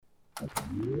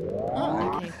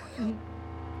Oh, okay.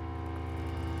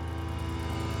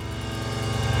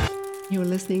 You're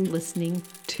listening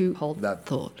to Hold That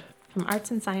Thought from Arts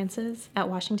and Sciences at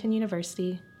Washington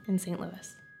University in St.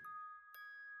 Louis.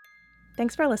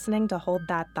 Thanks for listening to Hold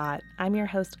That Thought. I'm your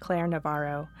host, Claire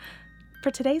Navarro.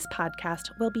 For today's podcast,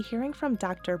 we'll be hearing from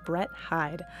Dr. Brett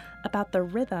Hyde about the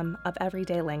rhythm of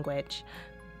everyday language.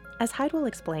 As Hyde will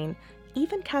explain,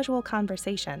 even casual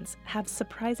conversations have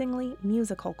surprisingly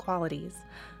musical qualities.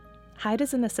 Hyde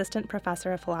is an assistant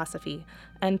professor of philosophy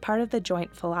and part of the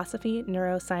joint Philosophy,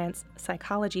 Neuroscience,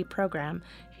 Psychology program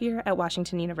here at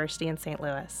Washington University in St.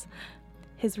 Louis.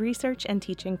 His research and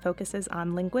teaching focuses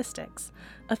on linguistics,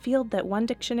 a field that one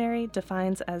dictionary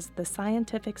defines as the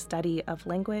scientific study of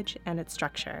language and its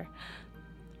structure.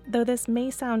 Though this may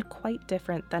sound quite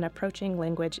different than approaching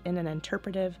language in an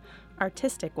interpretive,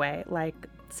 artistic way, like,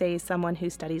 say, someone who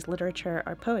studies literature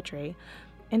or poetry,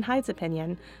 in Hyde's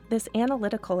opinion, this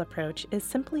analytical approach is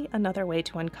simply another way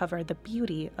to uncover the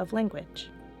beauty of language.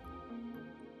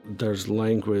 There's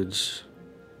language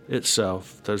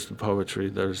itself, there's the poetry,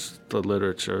 there's the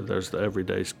literature, there's the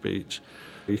everyday speech.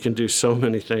 You can do so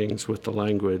many things with the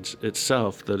language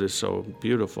itself that is so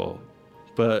beautiful,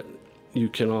 but you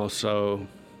can also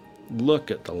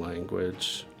look at the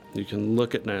language, you can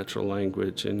look at natural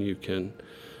language, and you can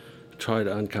try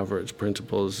to uncover its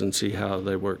principles and see how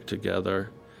they work together.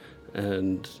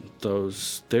 And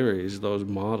those theories, those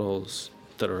models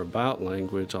that are about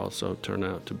language also turn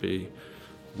out to be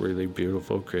really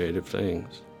beautiful, creative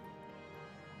things.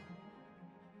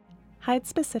 Hyde's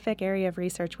specific area of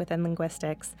research within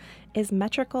linguistics is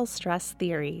metrical stress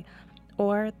theory,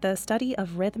 or the study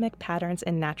of rhythmic patterns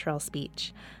in natural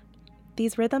speech.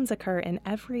 These rhythms occur in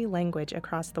every language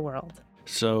across the world.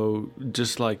 So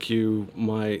just like you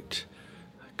might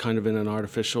kind of in an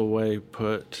artificial way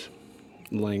put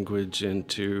language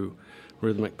into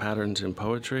rhythmic patterns in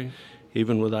poetry,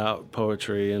 even without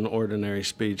poetry in ordinary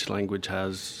speech, language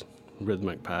has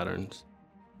rhythmic patterns.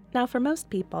 Now, for most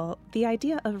people, the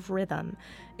idea of rhythm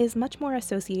is much more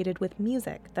associated with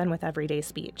music than with everyday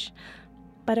speech.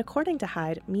 But according to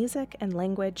Hyde, music and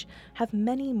language have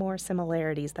many more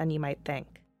similarities than you might think.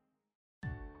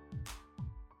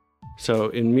 So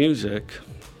in music,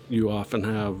 you often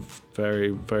have very,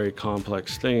 very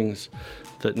complex things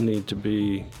that need to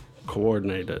be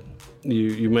coordinated.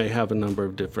 You may have a number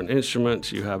of different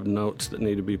instruments, you have notes that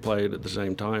need to be played at the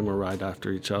same time or right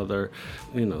after each other.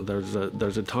 You know,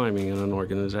 there's a timing and an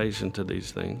organization to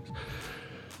these things.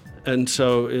 And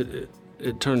so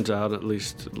it turns out, at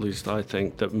least I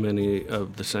think, that many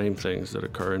of the same things that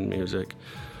occur in music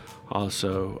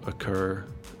also occur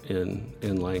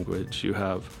in language. You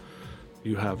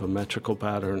have a metrical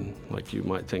pattern, like you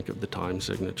might think of the time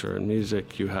signature in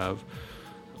music. You have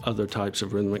other types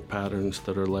of rhythmic patterns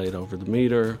that are laid over the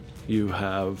meter. You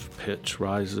have pitch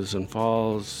rises and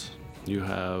falls. You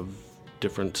have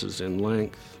differences in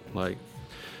length, like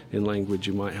in language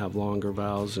you might have longer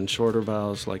vowels and shorter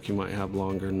vowels, like you might have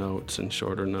longer notes and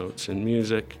shorter notes in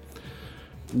music.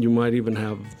 You might even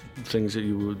have things that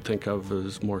you would think of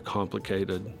as more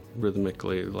complicated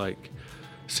rhythmically, like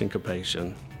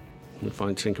syncopation. We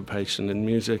find syncopation in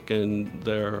music, and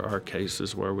there are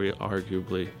cases where we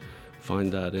arguably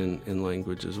find that in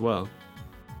language as well.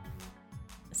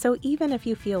 So even if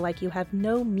you feel like you have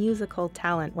no musical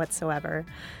talent whatsoever,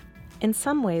 in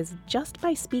some ways, just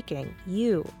by speaking,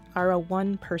 you are a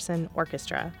one-person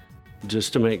orchestra.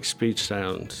 Just to make speech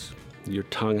sounds, your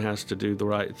tongue has to do the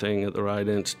right thing at the right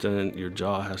instant, your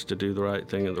jaw has to do the right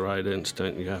thing at the right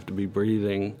instant, you have to be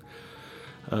breathing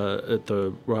at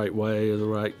the right way, at the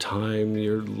right time,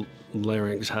 your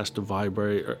larynx has to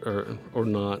vibrate or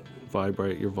not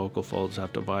vibrate, your vocal folds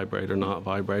have to vibrate or not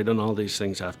vibrate, and all these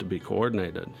things have to be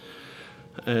coordinated.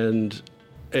 And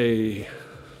a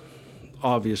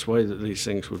obvious way that these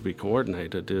things would be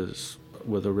coordinated is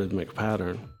with a rhythmic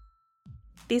pattern.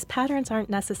 These patterns aren't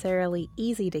necessarily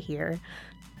easy to hear,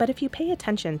 but if you pay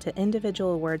attention to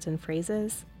individual words and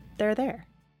phrases, they're there.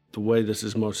 The way this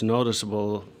is most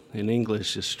noticeable in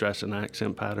English is stress and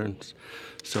accent patterns.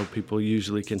 So people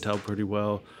usually can tell pretty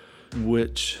well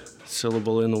which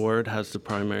syllable in the word has the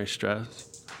primary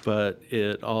stress, but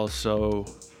it also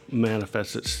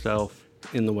manifests itself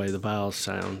in the way the vowels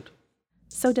sound.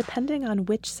 So depending on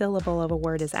which syllable of a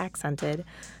word is accented,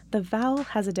 the vowel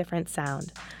has a different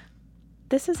sound.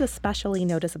 This is especially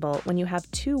noticeable when you have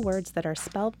two words that are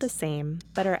spelled the same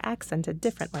but are accented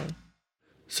differently.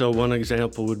 So one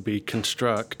example would be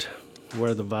construct,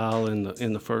 where the vowel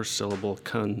in the first syllable,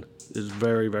 con, is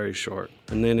very, very short.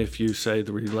 And then if you say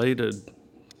the related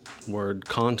word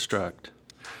construct,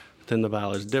 then the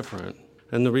vowel is different.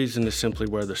 And the reason is simply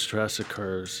where the stress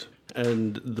occurs.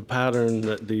 And the pattern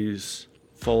that these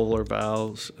fuller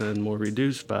vowels and more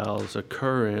reduced vowels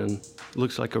occur in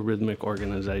looks like a rhythmic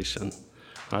organization,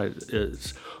 right?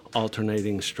 It's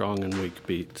alternating strong and weak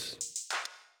beats.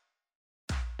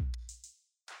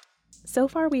 So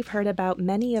far, we've heard about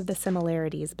many of the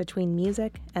similarities between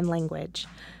music and language,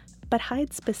 but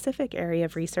Hyde's specific area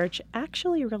of research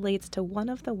actually relates to one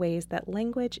of the ways that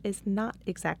language is not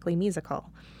exactly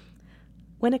musical.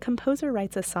 When a composer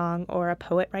writes a song or a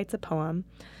poet writes a poem,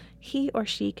 he or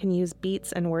she can use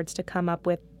beats and words to come up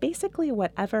with basically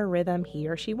whatever rhythm he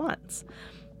or she wants.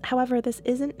 However, this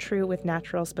isn't true with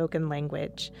natural spoken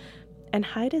language, and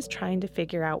Hyde is trying to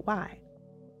figure out why.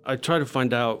 I try to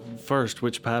find out first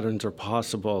which patterns are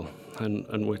possible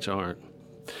and which aren't.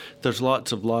 There's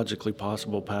lots of logically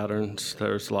possible patterns.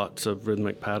 There's lots of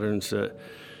rhythmic patterns that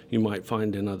you might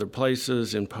find in other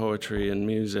places, in poetry and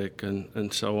music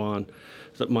and so on,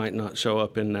 that might not show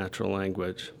up in natural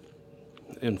language.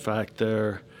 In fact,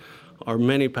 there are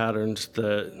many patterns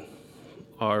that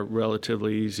are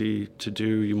relatively easy to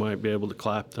do. You might be able to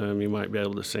clap them, you might be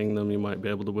able to sing them, you might be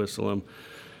able to whistle them,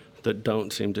 that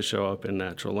don't seem to show up in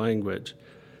natural language.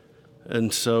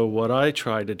 And so what I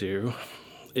try to do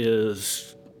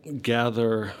is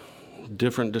gather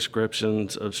different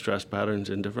descriptions of stress patterns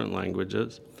in different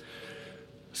languages,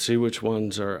 see which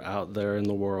ones are out there in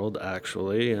the world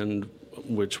actually and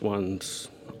which ones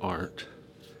aren't,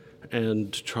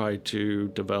 and try to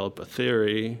develop a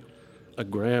theory, a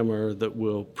grammar that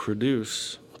will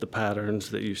produce the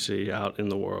patterns that you see out in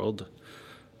the world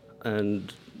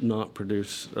and not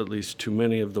produce at least too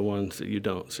many of the ones that you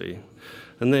don't see.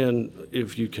 And then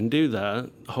if you can do that,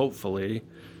 hopefully,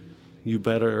 you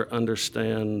better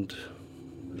understand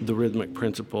the rhythmic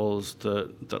principles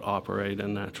that operate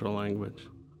in natural language.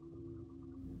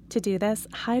 To do this,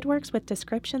 Hyde works with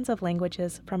descriptions of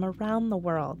languages from around the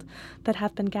world that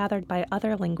have been gathered by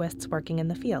other linguists working in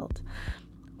the field.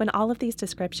 When all of these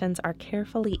descriptions are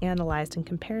carefully analyzed in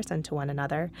comparison to one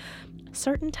another,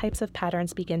 certain types of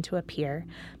patterns begin to appear,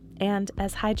 and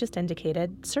as Hyde just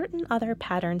indicated, certain other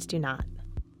patterns do not.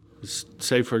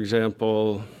 Say, for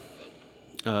example,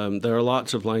 there are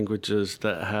lots of languages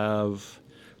that have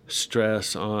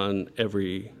stress on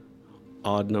every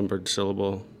odd-numbered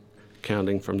syllable,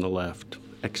 counting from the left,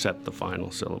 except the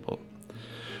final syllable.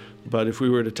 But if we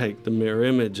were to take the mirror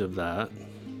image of that,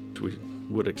 we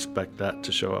would expect that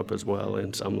to show up as well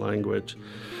in some language,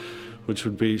 which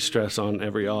would be stress on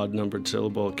every odd-numbered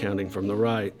syllable, counting from the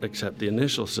right, except the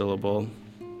initial syllable.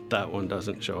 That one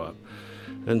doesn't show up.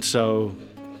 And so,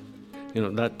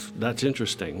 that's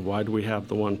interesting. Why do we have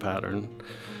the one pattern,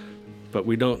 but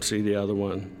we don't see the other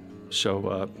one show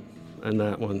up? And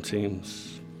that one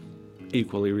seems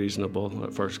equally reasonable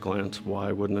at first glance.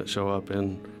 Why wouldn't it show up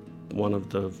in one of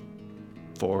the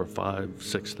 4,000, 5,000,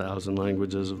 6,000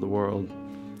 languages of the world?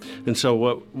 And so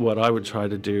what I would try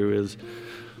to do is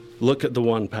look at the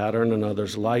one pattern and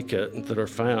others like it that are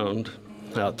found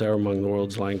out there among the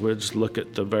world's language, look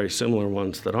at the very similar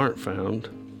ones that aren't found,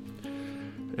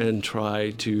 and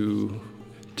try to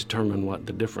determine what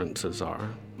the differences are,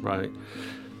 right?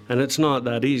 And it's not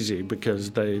that easy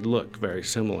because they look very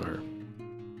similar.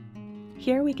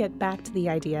 Here we get back to the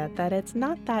idea that it's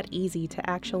not that easy to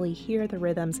actually hear the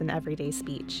rhythms in everyday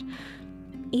speech.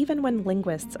 Even when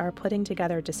linguists are putting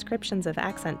together descriptions of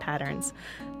accent patterns,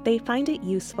 they find it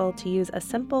useful to use a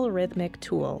simple rhythmic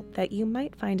tool that you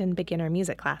might find in beginner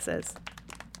music classes: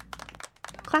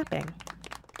 clapping.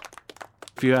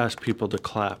 If you ask people to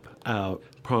clap out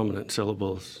prominent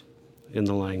syllables in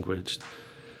the language,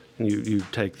 you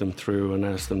take them through and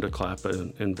ask them to clap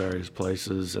in various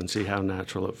places and see how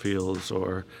natural it feels,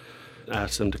 or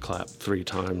ask them to clap 3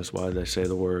 times while they say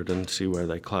the word and see where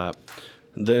they clap.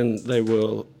 Then they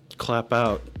will clap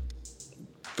out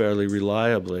fairly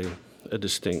reliably a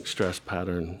distinct stress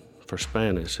pattern for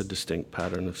Spanish, a distinct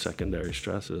pattern of secondary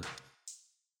stresses.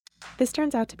 This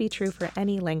turns out to be true for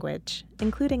any language,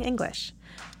 including English.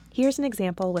 Here's an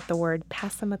example with the word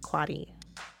Passamaquoddy.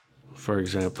 For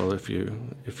example, if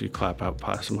you clap out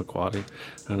Passamaquoddy,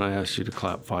 and I asked you to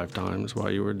clap 5 times while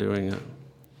you were doing it,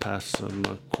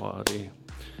 Passamaquoddy,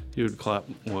 you would clap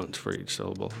once for each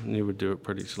syllable, and you would do it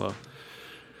pretty slow.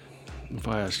 If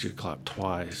I asked you to clap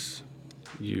twice,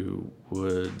 you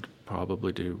would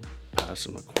probably do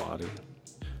Passamaquoddy.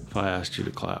 If I asked you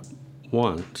to clap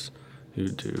once, you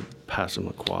would do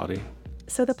Passamaquoddy.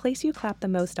 So the place you clap the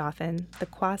most often, the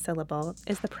qua syllable,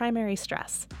 is the primary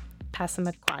stress,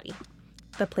 Passamaquoddy.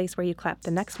 The place where you clap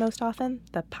the next most often,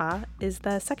 the pa, is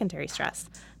the secondary stress,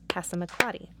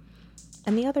 Passamaquoddy.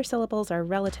 And the other syllables are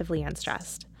relatively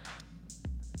unstressed.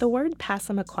 The word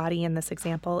Passamaquoddy in this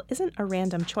example isn't a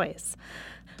random choice.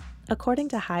 According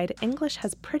to Hyde, English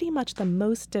has pretty much the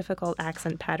most difficult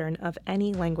accent pattern of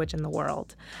any language in the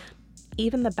world.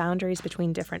 Even the boundaries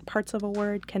between different parts of a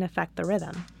word can affect the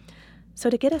rhythm.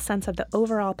 So to get a sense of the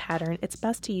overall pattern, it's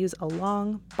best to use a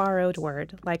long, borrowed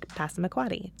word like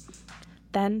Passamaquoddy.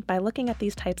 Then, by looking at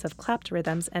these types of clapped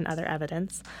rhythms and other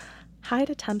evidence,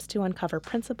 Hyde attempts to uncover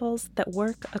principles that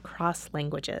work across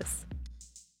languages.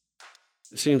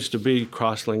 It seems to be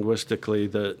cross-linguistically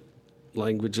that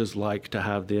languages like to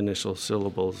have the initial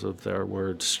syllables of their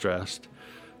words stressed,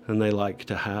 and they like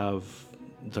to have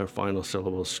their final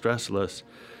syllables stressless.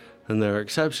 And there are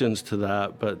exceptions to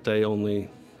that, but they only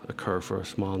occur for a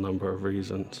small number of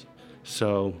reasons.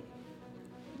 So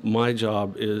my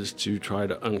job is to try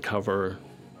to uncover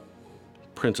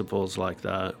principles like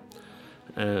that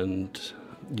and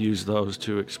use those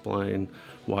to explain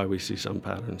why we see some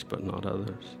patterns but not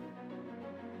others.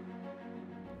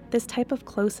 This type of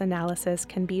close analysis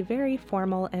can be very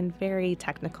formal and very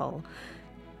technical,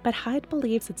 but Hyde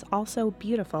believes it's also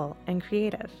beautiful and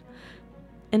creative.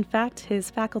 In fact, his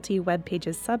faculty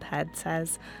webpage's subhead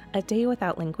says, "A day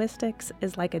without linguistics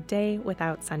is like a day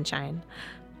without sunshine."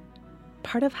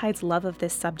 Part of Hyde's love of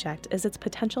this subject is its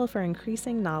potential for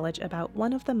increasing knowledge about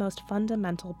one of the most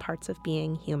fundamental parts of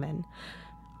being human,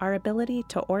 our ability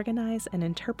to organize and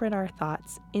interpret our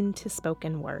thoughts into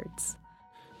spoken words.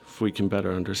 If we can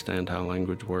better understand how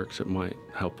language works, it might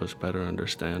help us better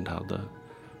understand how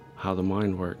the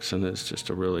mind works, and it's just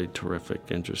a really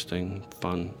terrific, interesting,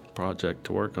 fun project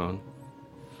to work on.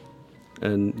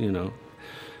 And,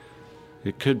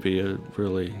 it could be a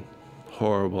really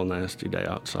horrible, nasty day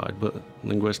outside, but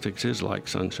linguistics is like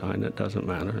sunshine. It doesn't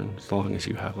matter, as long as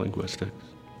you have linguistics.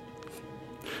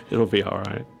 It'll be all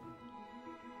right.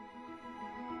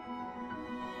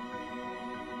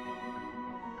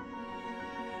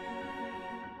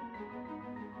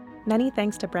 Many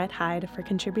thanks to Brett Hyde for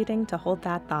contributing to Hold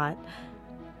That Thought.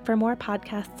 For more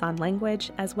podcasts on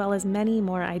language, as well as many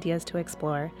more ideas to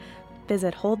explore,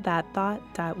 visit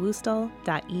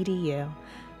holdthatthought.wustl.edu.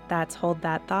 That's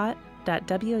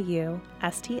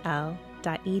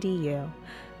holdthatthought.wustl.edu.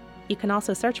 You can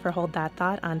also search for Hold That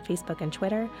Thought on Facebook and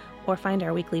Twitter, or find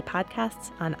our weekly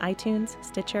podcasts on iTunes,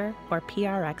 Stitcher, or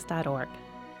prx.org.